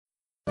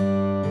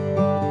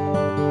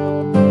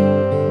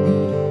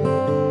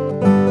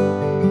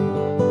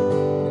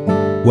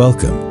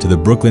Welcome to the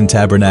Brooklyn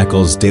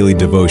Tabernacle's Daily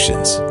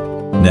Devotions.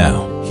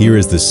 Now, here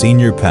is the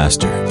senior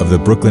pastor of the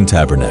Brooklyn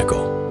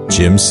Tabernacle,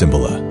 Jim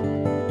Cymbala.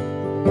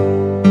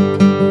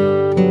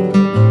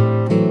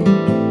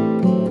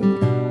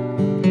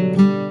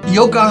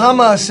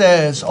 Yokohama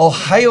says,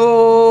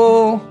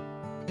 Ohayo.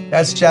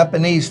 That's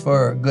Japanese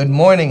for good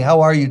morning.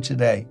 How are you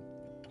today?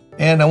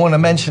 And I want to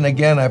mention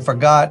again, I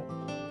forgot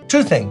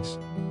two things.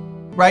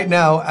 Right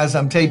now, as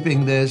I'm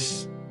taping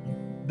this,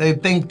 they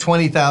think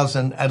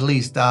 20,000 at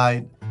least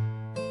died.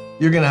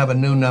 You're going to have a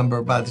new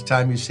number by the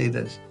time you see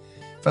this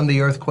from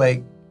the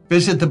earthquake.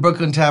 Visit the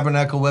Brooklyn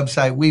Tabernacle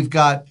website. We've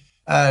got,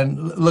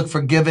 look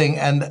for giving,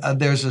 and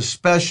there's a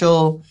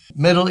special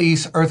Middle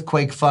East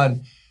earthquake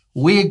fund.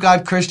 We've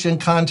got Christian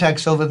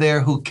contacts over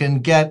there who can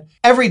get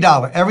every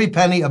dollar, every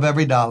penny of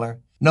every dollar,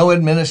 no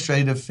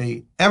administrative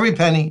fee. Every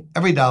penny,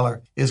 every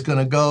dollar is going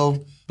to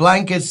go,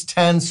 blankets,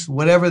 tents,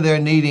 whatever they're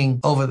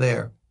needing over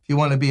there. If you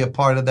want to be a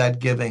part of that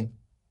giving.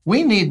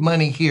 We need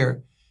money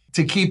here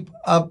to keep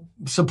up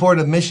support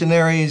of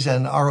missionaries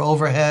and our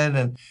overhead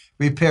and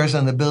repairs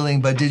on the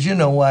building. But did you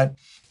know what?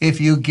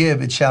 If you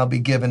give, it shall be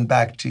given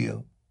back to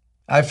you.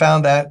 I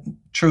found that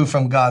true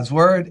from God's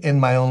word in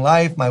my own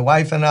life, my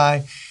wife and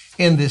I,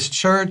 in this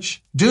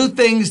church. Do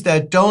things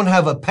that don't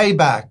have a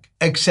payback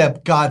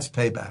except God's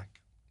payback.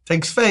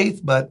 Takes faith,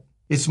 but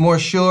it's more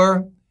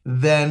sure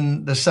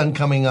than the sun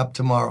coming up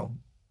tomorrow.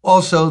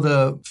 Also,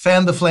 the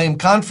Fan the Flame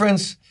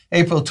Conference,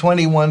 April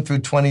 21 through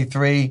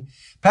 23.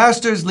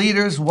 Pastors,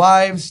 leaders,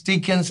 wives,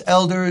 deacons,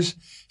 elders,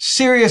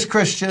 serious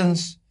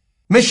Christians,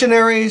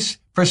 missionaries,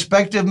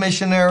 prospective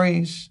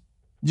missionaries.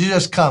 You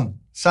just come,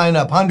 sign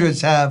up.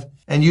 Hundreds have,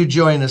 and you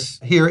join us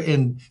here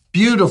in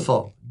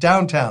beautiful,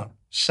 downtown,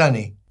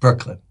 sunny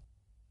Brooklyn.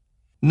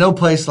 No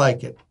place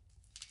like it.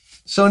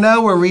 So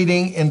now we're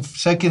reading in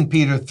 2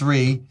 Peter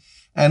 3,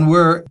 and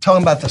we're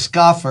talking about the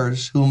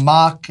scoffers who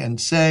mock and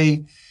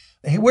say,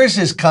 hey, where's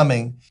his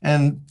coming?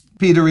 And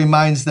Peter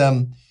reminds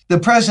them, the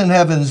present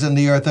heavens and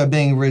the earth are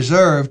being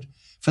reserved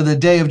for the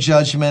day of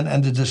judgment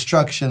and the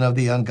destruction of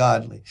the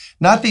ungodly.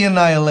 Not the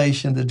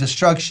annihilation, the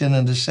destruction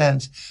in the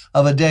sense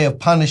of a day of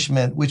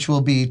punishment, which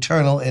will be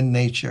eternal in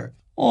nature.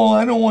 Oh,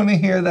 I don't want to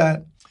hear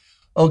that.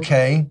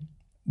 Okay,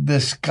 the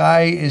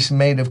sky is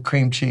made of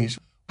cream cheese.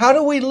 How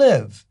do we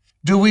live?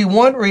 Do we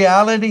want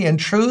reality and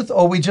truth,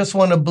 or we just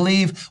want to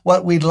believe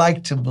what we'd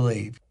like to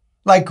believe?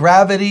 Like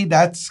gravity,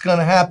 that's going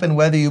to happen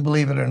whether you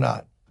believe it or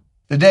not.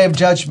 The day of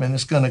judgment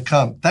is going to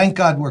come. Thank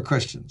God we're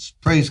Christians.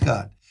 Praise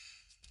God.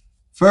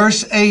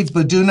 Verse 8,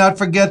 but do not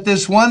forget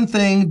this one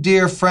thing,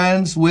 dear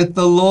friends. With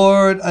the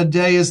Lord, a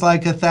day is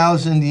like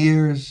 1,000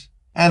 years,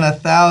 and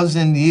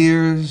 1,000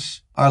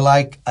 years are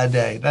like a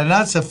day. Now,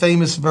 that's a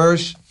famous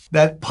verse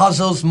that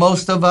puzzles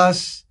most of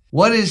us.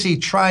 What is he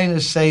trying to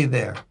say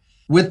there?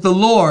 With the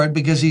Lord,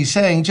 because he's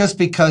saying just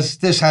because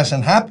this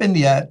hasn't happened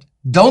yet,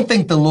 don't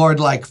think the Lord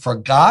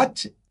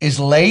forgot, is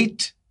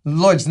late. The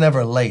Lord's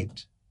never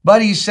late.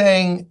 But he's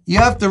saying you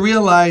have to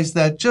realize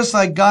that just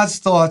like God's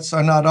thoughts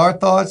are not our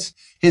thoughts,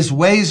 his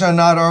ways are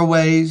not our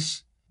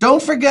ways.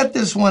 Don't forget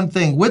this one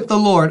thing. With the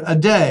Lord, a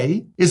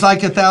day is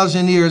like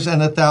 1,000 years,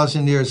 and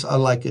 1,000 years are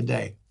like a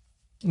day.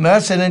 And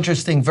that's an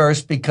interesting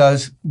verse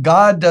because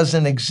God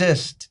doesn't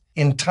exist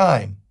in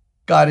time.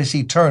 God is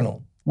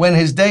eternal. When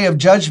his day of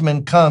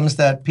judgment comes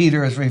that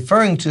Peter is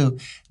referring to,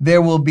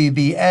 there will be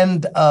the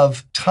end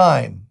of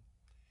time.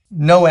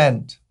 No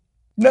end.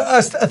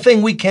 A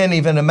thing we can't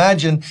even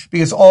imagine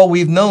because all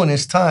we've known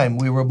is time.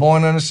 We were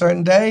born on a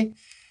certain day.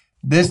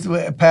 This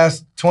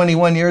past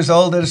 21 years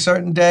old at a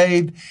certain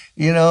day.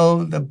 You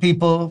know, the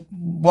people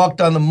walked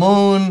on the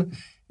moon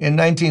in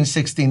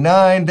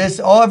 1969.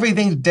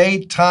 Everything's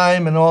date,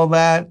 time, and all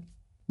that.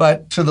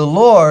 But to the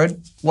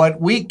Lord,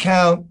 what we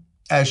count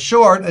as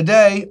short a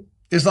day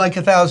is like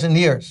 1,000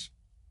 years.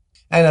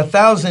 And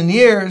 1,000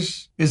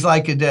 years is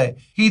like a day.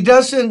 He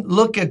doesn't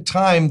look at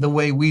time the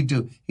way we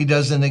do. He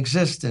doesn't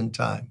exist in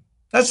time.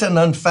 That's an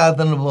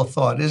unfathomable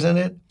thought, isn't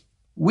it?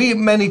 We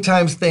many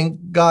times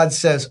think God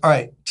says, all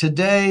right,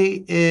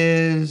 today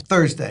is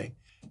Thursday.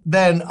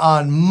 Then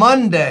on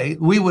Monday,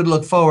 we would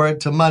look forward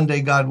to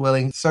Monday, God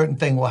willing, certain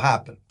thing will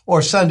happen.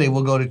 Or Sunday,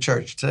 we'll go to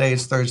church. Today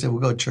is Thursday,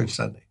 we'll go to church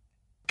Sunday.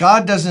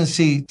 God doesn't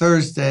see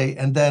Thursday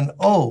and then,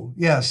 oh,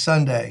 yeah,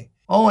 Sunday.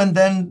 Oh, and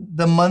then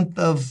the month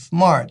of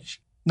March.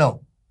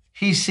 No,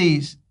 he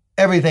sees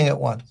everything at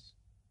once,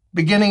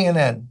 beginning and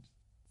end.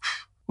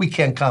 We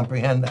can't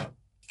comprehend that.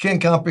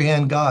 Can't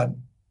comprehend God.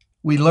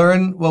 We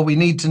learn what we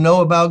need to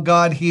know about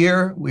God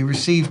here. We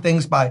receive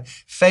things by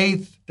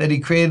faith that he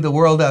created the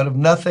world out of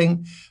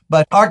nothing.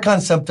 But our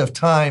concept of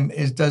time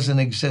doesn't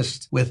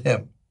exist with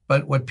him.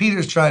 But what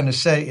Peter's trying to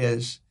say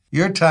is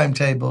your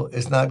timetable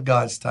is not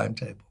God's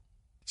timetable.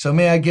 So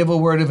may I give a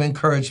word of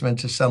encouragement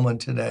to someone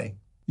today.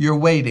 You're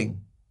waiting.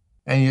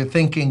 And you're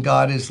thinking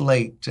God is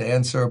late to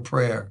answer a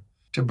prayer,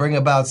 to bring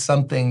about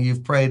something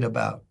you've prayed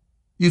about.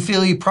 You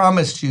feel he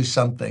promised you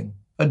something,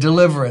 a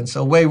deliverance,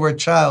 a wayward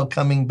child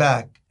coming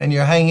back, and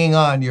you're hanging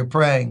on, you're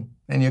praying,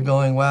 and you're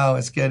going, wow,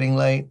 it's getting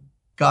late.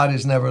 God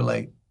is never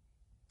late.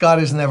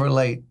 God is never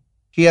late.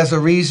 He has a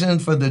reason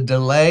for the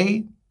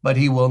delay. but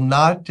he will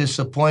not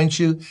disappoint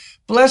you.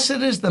 Blessed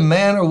is the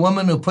man or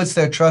woman who puts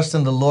their trust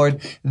in the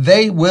Lord.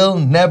 They will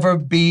never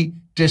be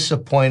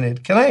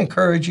disappointed. Can I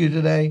encourage you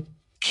today?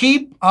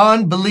 Keep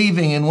on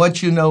believing in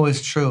what you know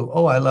is true.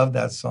 Oh, I love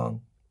that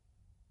song.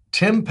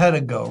 Tim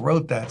Pettigo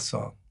wrote that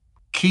song.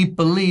 Keep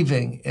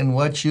believing in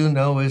what you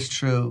know is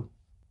true.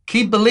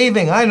 Keep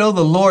believing. I know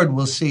the Lord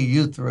will see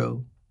you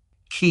through.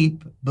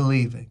 Keep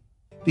believing.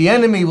 The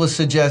enemy will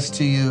suggest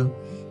to you,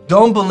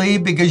 don't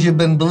believe because you've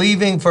been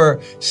believing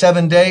for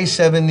 7 days,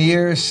 7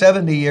 years,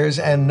 70 years,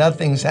 and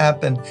nothing's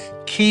happened.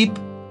 Keep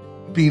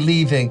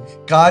believing.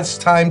 God's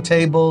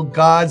timetable,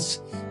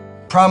 God's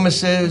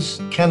promises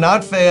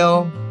cannot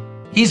fail.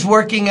 He's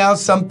working out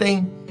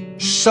something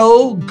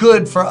so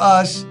good for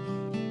us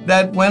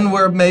that when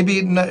we're, maybe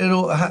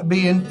it'll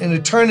be in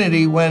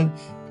eternity, when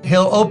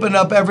he'll open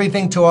up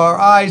everything to our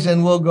eyes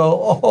and we'll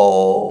go,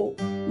 oh,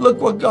 look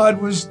what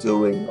God was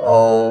doing.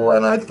 Oh,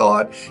 and I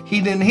thought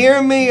he didn't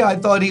hear me. I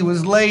thought he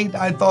was late.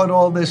 I thought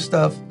all this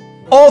stuff.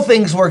 All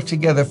things work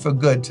together for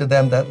good to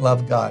them that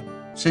love God.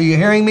 So you're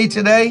hearing me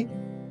today?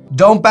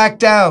 Don't back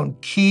down.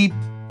 Keep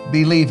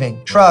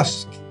believing.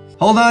 Trust.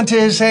 Hold on to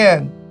his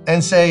hand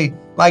and say,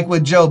 like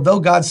with Job, though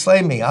God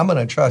slay me, I'm going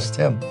to trust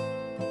him.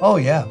 Oh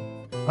yeah,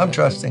 I'm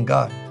trusting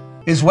God.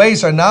 His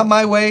ways are not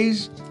my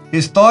ways.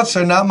 His thoughts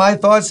are not my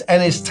thoughts,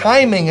 and his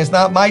timing is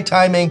not my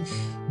timing,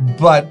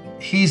 but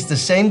he's the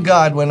same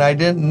God when I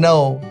didn't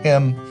know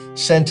him,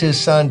 sent his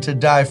son to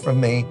die for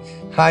me.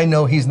 I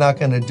know he's not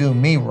going to do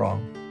me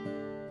wrong.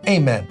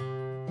 Amen.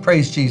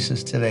 Praise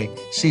Jesus today.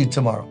 See you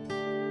tomorrow.